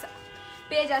printed works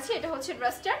পেয়ে যাচ্ছি। এটা হচ্ছে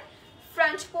ড্রেসটার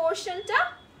ফ্রন্ট পোর্শনটা,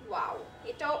 ওয়াও,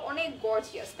 এটাও অনেক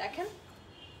গর্জিয়াস, দেখেন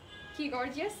কি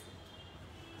গর্জিয়াস।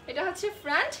 এটা হচ্ছে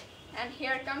front and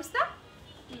here comes the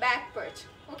back part,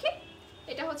 ওকে।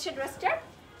 এটা হচ্ছে ড্রেসটার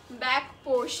ব্যাক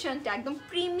পোর্শনটা, একদম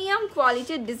প্রিমিয়াম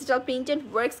কোয়ালিটির ডিজিটাল প্রিন্টেড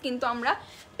ওয়ার্কস কিন্তু আমরা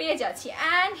পেয়ে যাচ্ছি।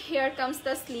 And hair comes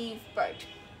the sleeve part,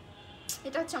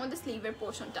 এটা হচ্ছে আমাদের স্লিভের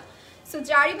পোর্শনটা। সো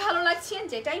যারই ভালো লাগছে,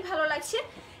 যেটাই ভালো লাগছে,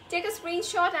 take a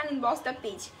screenshot and inbox the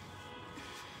page.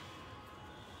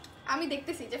 আমি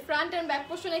দেখতেছি যে ফ্রন্ট অ্যান্ড ব্যাক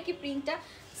পোর্শনের কি প্রিন্টটা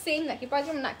সেম নাকি,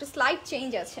 পারলাম না, একটা স্লাইড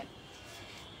চেঞ্জ আছে।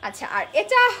 আচ্ছা, আর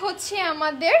এটা হচ্ছে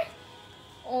আমাদের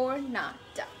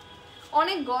ওড়নাটা,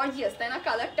 অনেক গর্জিয়াস, তাই না?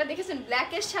 কালারটা দেখেছেন,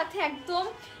 ব্ল্যাকের সাথে একদম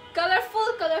কালারফুল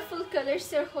কালারফুল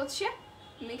কালারসের হচ্ছে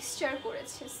মিক্সচার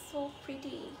করেছে, সো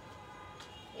প্রিটি।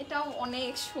 এটাও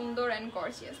অনেক সুন্দর অ্যান্ড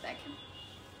গর্জিয়াস, দেখেন,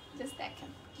 জাস্ট দেখেন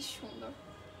কি সুন্দর,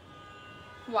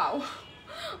 ওয়াও,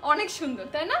 অনেক সুন্দর,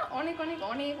 তাই না? অনেক অনেক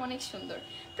অনেক অনেক সুন্দর।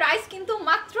 প্রাইস কিন্তু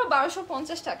মাত্র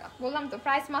 1250 টাকা, বললাম তো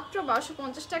প্রাইস মাত্র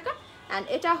 1250 টাকা। অ্যান্ড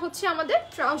এটা হচ্ছে আমাদের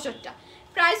ট্রাউজারটা,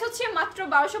 প্রাইস হচ্ছে মাত্র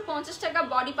 1250 টাকা।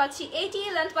 বডি পাচ্ছি 80,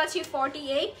 লেন্থ পাচ্ছি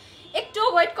 48। একটু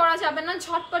ওয়েট করা যাবে না,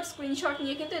 ঝটপট স্ক্রিনশট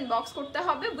নিয়ে কিন্তু ইনবক্স করতে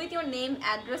হবে with your name,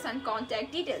 address and contact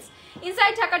details.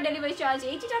 Inside Dhaka delivery charge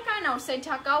 80 টাকা অ্যান্ড আউটসাইড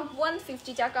ঢাকা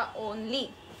 150 টাকা অনলি।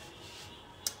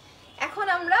 এখন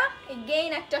আমরা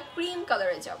এগেইন একটা ক্রিম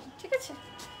কালারে যাব, ঠিক আছে,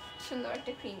 সুন্দর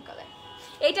একটা ক্রিম কালার।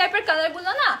 এই টাইপের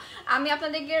কালারগুলো না আমি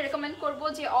আপনাদেরকে রেকমেন্ড করবো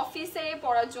যে অফিসে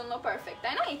পরার জন্য পারফেক্ট,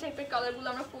 তাই না? এই টাইপের কালারগুলো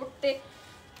আমরা পরতে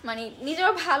মানে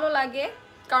নিজেরও ভালো লাগে,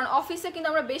 কারণ অফিসে কিন্তু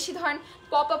আমরা বেশি ধরেন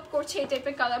পপ আপ করছি, এই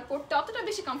টাইপের কালার পরতে অতটা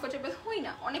বেশি কমফোর্টেবল হই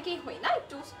না, অনেকেই হই না,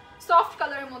 একটু সফট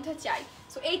কালারের মধ্যে চাই।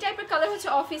 সো এই টাইপের কালার হচ্ছে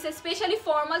অফিসে স্পেশালি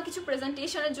ফর্মাল কিছু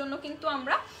প্রেজেন্টেশনের জন্য কিন্তু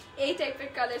আমরা এই টাইপের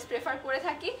কালার প্রেফার করে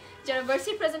থাকি। যারা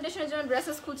ভার্সিটি প্রেজেন্টেশনের জন্য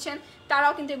ড্রেসেস খুঁজছেন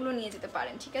তারাও কিন্তু এগুলো নিয়ে যেতে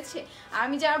পারেন, ঠিক আছে। আর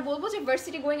আমি যারা বলবো যে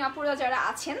ভার্সিটি গোয়িং আপুরা যারা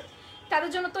আছেন তাদের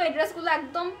জন্য তো এই ড্রেসগুলো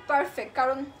একদম পারফেক্ট,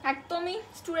 কারণ একদমই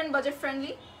স্টুডেন্ট বাজেট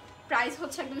ফ্রেন্ডলি, প্রাইস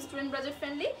হচ্ছে একদম স্টুডেন্ট বাজেট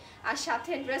ফ্রেন্ডলি, আর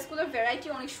সাথে ড্রেসগুলোর ভ্যারাইটি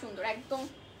অনেক সুন্দর, একদম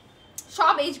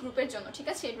সব এজ গ্রুপের জন্য, ঠিক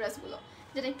আছে। এই ড্রেসগুলো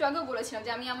যেটা একটু আগেও বলেছিলাম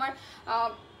যে আমি আমার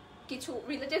কিছু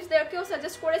রিলেটিভসদেরকেও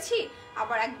সাজেস্ট করেছি,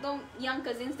 আবার একদম ইয়াং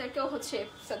কাজিনসদেরকেও হচ্ছে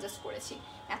সাজেস্ট করেছি।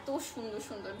 এত সুন্দর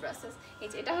সুন্দর ড্রেসেস। এই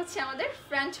যে এটা হচ্ছে আমাদের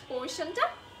ফ্রন্ট পোর্শনটা,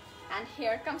 and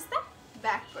hair comes the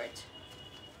back part.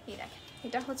 এই দেখেন,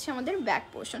 এটা হচ্ছে আমাদের ব্যাক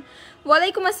পোর্শন।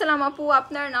 ওয়ালাইকুম আসসালাম আপু,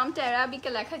 আপনার নামটা অ্যারাবিকে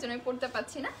লেখার জন্য আমি পড়তে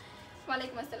পারছি না।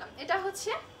 ওয়ালাইকুম আসসালাম। এটা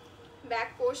হচ্ছে ব্যাক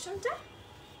পোর্শনটা,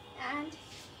 and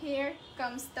hair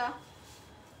comes the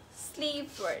sleeve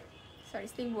word, sorry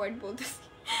sleeve word বলতেছি,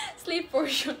 স্লিভ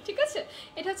পোর্শন, ঠিক আছে।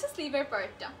 এটা হচ্ছে স্লিভের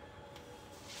পার্টটা,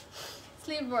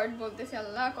 স্লিভ ওয়ার্ড বলতেছি,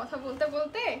 আল্লাহ কথা বলতে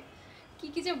বলতে কি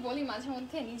কি যে বলি মাঝে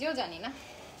মধ্যে নিজেও জানি না।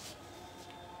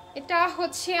 এটা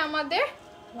হচ্ছে আমাদের,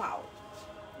 ওয়াও,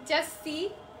 জাস্ট সি,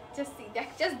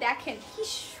 জাস্ট দেখেন কি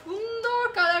সুন্দর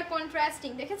কালার কন্ট্রাস্টিং,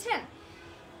 দেখেছেন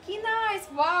কি নাইস,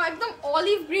 ওয়াও, একদম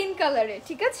অলিভ গ্রিন কালারের,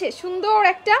 ঠিক আছে। সুন্দর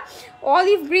একটা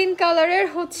অলিভ গ্রিন কালারের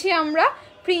হচ্ছে আমরা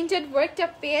প্রিন্টেড ওয়ার্কটা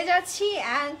পেয়ে যাচ্ছি,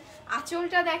 অ্যান্ড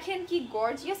আঁচলটা দেখেন কি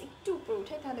গর্জিয়াস, একটু উপরে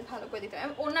উঠে তাহলে ভালো করে দিতে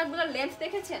হবে। ওনাগুলোর লেন্থ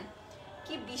দেখেছেন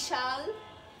কি বিশাল,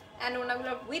 অ্যান্ড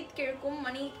ওনাগুলোর উইথ কিরকম,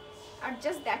 মানে আর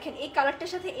জাস্ট দেখেন এই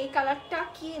কালারটার সাথে এই কালারটা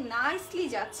কি নাইসলি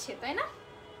যাচ্ছে, তাই না?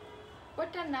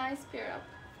 What a nice pair up,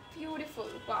 beautiful,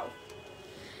 wow.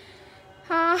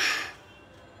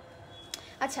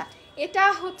 আচ্ছা, এটা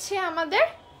হচ্ছে আমাদের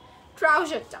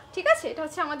ট্রাউজারটা, ঠিক আছে। এটা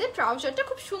হচ্ছে আমাদের ট্রাউজারটা,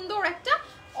 খুব সুন্দর একটা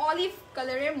অলিভ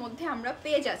কালারের মধ্যে আমরা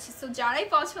পেয়ে যাচ্ছি। সো যারাই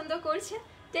পছন্দ করছে,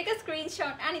 take a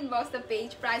screenshot and inbox the page.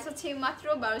 Price হচ্ছে মাত্র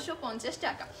 1250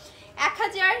 টাকা,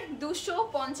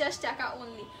 1250 টাকা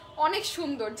অনলি। অনেক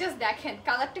সুন্দর, জাস্ট দেখেন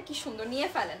কালারটা কি সুন্দর, নিয়ে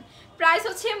ফেলেন। প্রাইস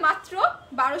হচ্ছে মাত্র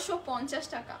 1250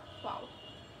 টাকা। ওয়াও,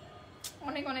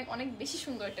 অনেক অনেক অনেক বেশি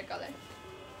সুন্দর একটা কালার।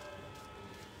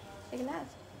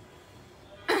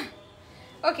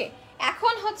 ওকে,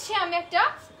 এখন হচ্ছে আমি একটা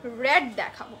রেড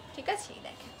দেখাবো, ঠিক আছে।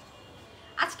 দেখেন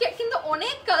আজকে কিন্তু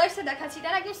অনেক কালারসে দেখাচ্ছি,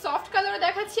 তারা একদম সফট কালারও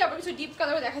দেখাচ্ছি, আবার কিছু ডিপ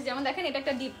কালারও দেখাচ্ছি। যেমন দেখেন এটা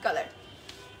একটা ডিপ কালার,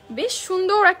 বেশ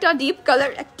সুন্দর একটা ডিপ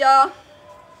কালার একটা।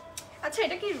 আচ্ছা,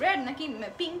 এটা কি রেড নাকি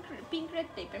পিঙ্ক রেড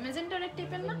টাইপের, মেজেন্টা রেড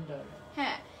টাইপের না?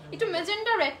 হ্যাঁ, একটু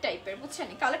মেজেন্টা রেড টাইপের, বুঝছেন?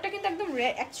 কালারটা কিন্তু একদম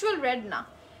অ্যাকচুয়াল রেড না,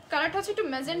 কালারটা হচ্ছে একটু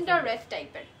মেজেন্টা রেড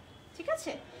টাইপের, ঠিক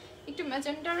আছে, একটু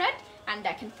মেজেন্টা রেড। অ্যান্ড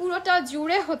দেখেন পুরোটা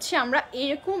জুড়ে হচ্ছে আমরা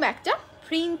এরকম একটা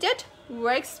প্রিন্টেড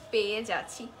ওয়ার্কস পেয়ে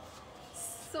যাচ্ছি।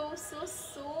 So so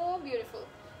so beautiful.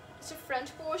 হচ্ছে ফ্রন্ট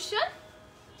পোর্শন,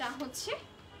 তা হচ্ছে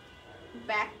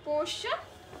back portion,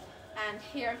 and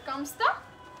hair comes the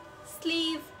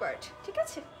sleeve part, ঠিক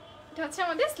আছে। এটা হচ্ছে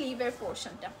আমাদের স্লিভের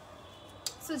পোর্শনটা।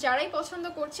 সো যারাই পছন্দ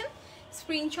করছেন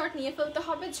স্ক্রিনশট নিয়ে ফেলতে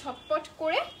হবে ঝটপট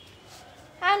করে,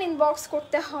 অ্যান্ড ইনবক্স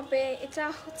করতে হবে। এটা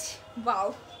হচ্ছে ওয়াও,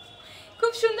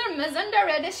 খুব সুন্দর মেজেন্টা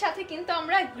রেডের সাথে কিন্তু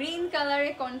আমরা গ্রিন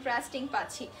কালারের কন্ট্রাস্টিং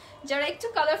পাচ্ছি। যারা একটু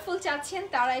কালারফুল চাচ্ছেন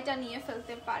তারা এটা নিয়ে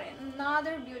ফেলতে পারেন।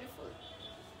 Another beautiful,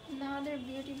 another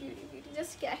beauty beauty beauty,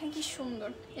 just দেখেন কি সুন্দর।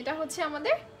 এটা হচ্ছে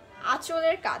আমাদের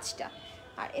আঁচলের কাজটা,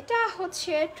 আর এটা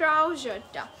হচ্ছে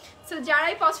ট্রাউজারটা। সো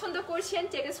যারাই পছন্দ করছেন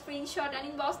take a screenshot and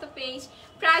inbox the page.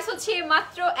 Price হচ্ছে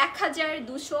মাত্র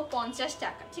 1250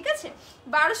 টাকা, ঠিক আছে,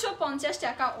 1250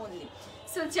 টাকা অনলি।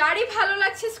 সো যারই ভালো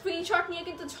লাগছে স্ক্রিনশট নিয়ে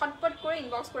কিন্তু ঝটপট করে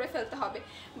ইনবক্স করে ফেলতে হবে।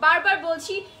 বারবার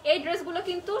বলছি এই ড্রেসগুলো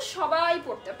কিন্তু সবাই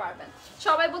পরতে পারবেন।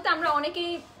 সবাই বলতে আমরা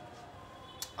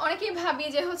অনেকেই ভাবি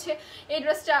যে হচ্ছে এই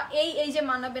ড্রেসটা এই যে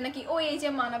মানাবে নাকি, ও এই যে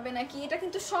মানাবে নাকি, এটা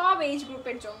কিন্তু সব এজ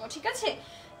গ্রুপের জন্য, ঠিক আছে।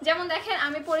 যেমন দেখেন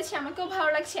আমি পরেছি, আমাকেও ভালো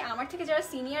লাগছে, আমার থেকে যারা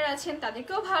সিনিয়র আছেন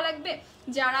তাদেরকেও ভালো লাগবে,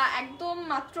 যারা একদম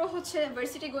মাত্র হচ্ছে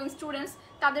ভার্সিটি গোয়িং স্টুডেন্টস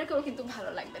তাদেরকেও কিন্তু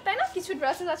ভালো লাগবে, তাই না? কিছু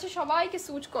ড্রেসেস আছে সবাইকে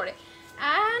স্যুট করে।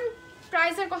 অ্যান্ড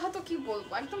প্রাইসের কথা তো কি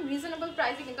বলবো, একদম রিজনেবল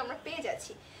প্রাইসে কিন্তু আমরা পেয়ে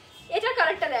যাচ্ছি। এটার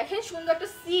কালারটা দেখেন সুন্দর একটা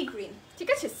সি গ্রিন, ঠিক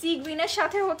আছে। সি গ্রিনের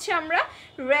সাথে হচ্ছে আমরা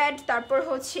রেড, তারপর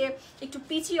হচ্ছে একটু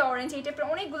পিচি অরেঞ্জ, এই টাইপের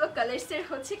অনেকগুলো কালার্সের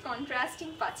হচ্ছে কন্ট্রাস্টিং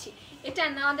পাচ্ছি। এটা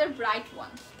নাদার ব্রাইট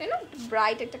ওয়ান, তাই না?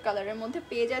 ব্রাইট একটা কালারের মধ্যে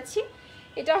পেয়ে যাচ্ছি।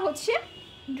 এটা হচ্ছে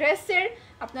ড্রেসের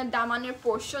আপনার দামানের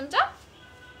পোর্শনটা,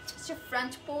 হচ্ছে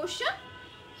front portion.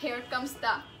 Hair comes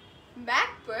the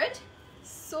back part,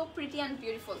 so pretty and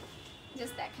beautiful.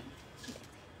 Just দেখেন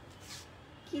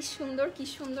কি সুন্দর কি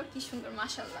সুন্দর কি সুন্দর,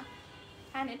 মাশাআল্লাহ।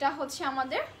 অ্যান্ড এটা হচ্ছে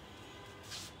আমাদের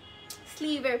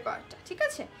স্লিভের পার্টটা, ঠিক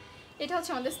আছে। এটা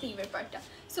হচ্ছে আমাদের স্লিভের পার্টটা।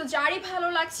 সো যারই ভালো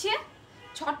লাগছে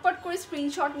ঝটপট করে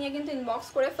স্ক্রিনশট নিয়ে কিন্তু ইনবক্স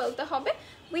করে ফেলতে হবে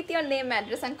with your name,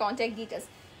 address and contact details.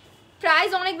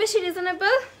 Price অনেক বেশি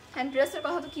রিজনেবল, অ্যান্ড ড্রেসের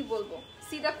কথা তো কি বলবো,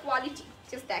 সি দ্য কোয়ালিটি,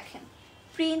 জাস্ট দেখেন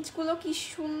প্রিন্টগুলো কি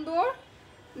সুন্দর,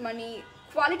 মানে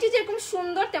কোয়ালিটি যেরকম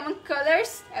সুন্দর তেমন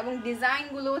কালার্স এবং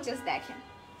ডিজাইনগুলো জাস্ট দেখেন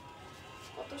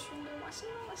কত সুন্দর,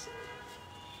 মাশাআল্লাহ মাশাআল্লাহ।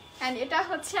 এন্ড এটা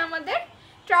হচ্ছে আমাদের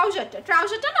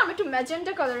ট্রাউজারটা না আমি একটু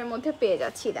ম্যাজেন্টা কালারের মধ্যে পেয়ে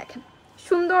যাচ্ছি, দেখেন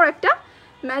সুন্দর একটা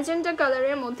ম্যাজেন্টা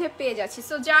কালারের মধ্যে পেয়ে যাচ্ছি।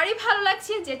 সো যারই ভালো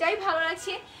লাগছে, যেটাই ভালো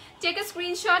লাগছে, take a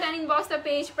screenshot and inbox the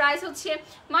page. Price হচ্ছে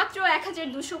মাত্র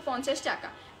 1250 টাকা,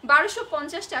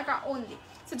 1250 টাকা অনলি।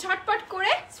 সো ঝটপট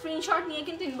করে স্ক্রিনশট নিয়ে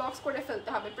কিন্তু ইনবক্স করে ফেলতে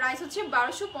হবে। প্রাইস হচ্ছে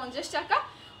 1250 টাকা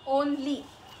অনলি।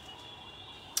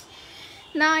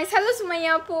 নাইস, হ্যালো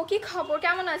সুমাইয়া আপু, কি খবর,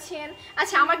 কেমন আছেন?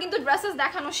 আচ্ছা, আমার কিন্তু ড্রেসেস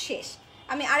দেখানো শেষ।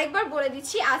 আমি আরেকবার বলে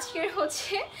দিচ্ছি, আজকের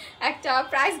হচ্ছে একটা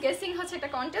প্রাইস গেসিং হচ্ছে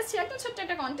একটা কন্টেস্ট ছিল, একদম ছোট্ট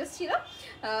একটা কন্টেস্ট ছিল।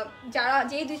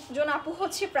 যেই দুজন আপু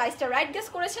হচ্ছে প্রাইসটা রাইট গেস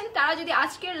করেছেন, তারা যদি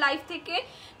আজকের লাইভ থেকে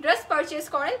ড্রেস পারচেস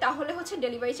করেন তাহলে হচ্ছে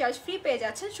ডেলিভারি চার্জ ফ্রি পেয়ে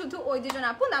যাচ্ছেন। শুধু ওই দুজন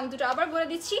আপু, নাম দুটো আবার বলে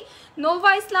দিচ্ছি,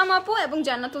 নোভা ইসলাম আপু এবং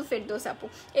জান্নাতুল ফেরদৌস আপু।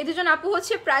 এই দুজন আপু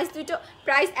হচ্ছে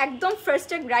প্রাইস একদম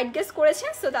ফার্স্টে রাইট গেস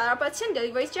করেছেন। সো তারা পাচ্ছেন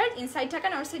ডেলিভারি চার্জ ইনসাইড ঢাকা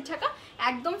না আউটসাইড ঢাকা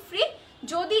একদম ফ্রি,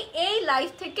 যদি এই লাইভ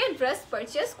থেকে ড্রেস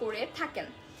পারচেস করে থাকেন।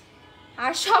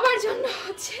 আর সবার জন্য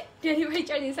হচ্ছে ডেলিভারি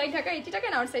চার্জ ইনসাইড ঢাকা 80 টাকা,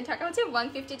 আউটসাইড ঢাকা হচ্ছে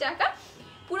 150 টাকা।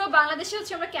 পুরো বাংলাদেশে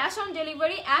হচ্ছে আমরা cash on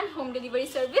delivery and home delivery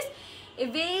service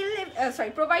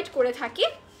provide করে থাকি।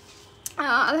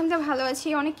 আলহামদুলিল্লাহ ভালো আছি,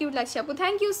 অনেক কিউট লাগছে আপু,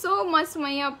 thank you so much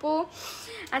Sumaiya আপু।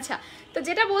 আচ্ছা, তো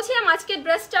যেটা বলছিলাম, আজকের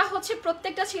ড্রেসটা হচ্ছে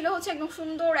প্রত্যেকটা ছিল হচ্ছে একদম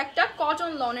সুন্দর একটা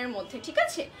কটন লনের মধ্যে, ঠিক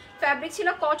আছে? ফ্যাব্রিক ছিল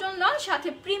কটন লন, সাথে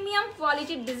প্রিমিয়াম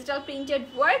কোয়ালিটির digital printed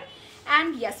work. And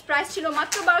yes, price ছিল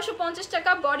মাত্র 1250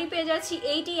 টাকা। বডি পেয়ে যাচ্ছি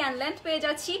 80 অ্যান্ড লেন্থ পেয়ে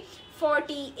যাচ্ছি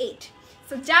 48।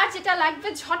 সো যার যেটা লাগবে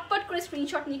ঝটপট করে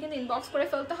স্ক্রিনশট নিয়ে কিন্তু ইনবক্স করে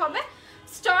ফেলতে হবে।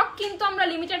 স্টক কিন্তু আমরা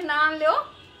লিমিটেড না আনলেও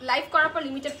লাইভ করার পর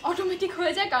লিমিটেড অটোমেটিক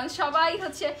হয়ে যায়, কারণ সবাই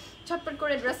হচ্ছে ঝটপট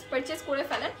করে ড্রেস পারচেস করে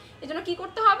ফেলেন। এই জন্য কী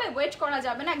করতে হবে, ওয়েট করা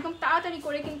যাবে না, একদম তাড়াতাড়ি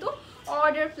করে কিন্তু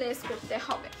অর্ডার প্লেস করতে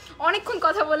হবে। অনেকক্ষণ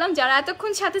কথা বললাম, যারা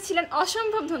এতক্ষণ সাথে ছিলেন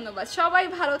অসম্ভব ধন্যবাদ। সবাই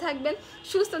ভালো থাকবেন,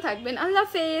 সুস্থ থাকবেন, আল্লাহ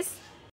হাফেজ।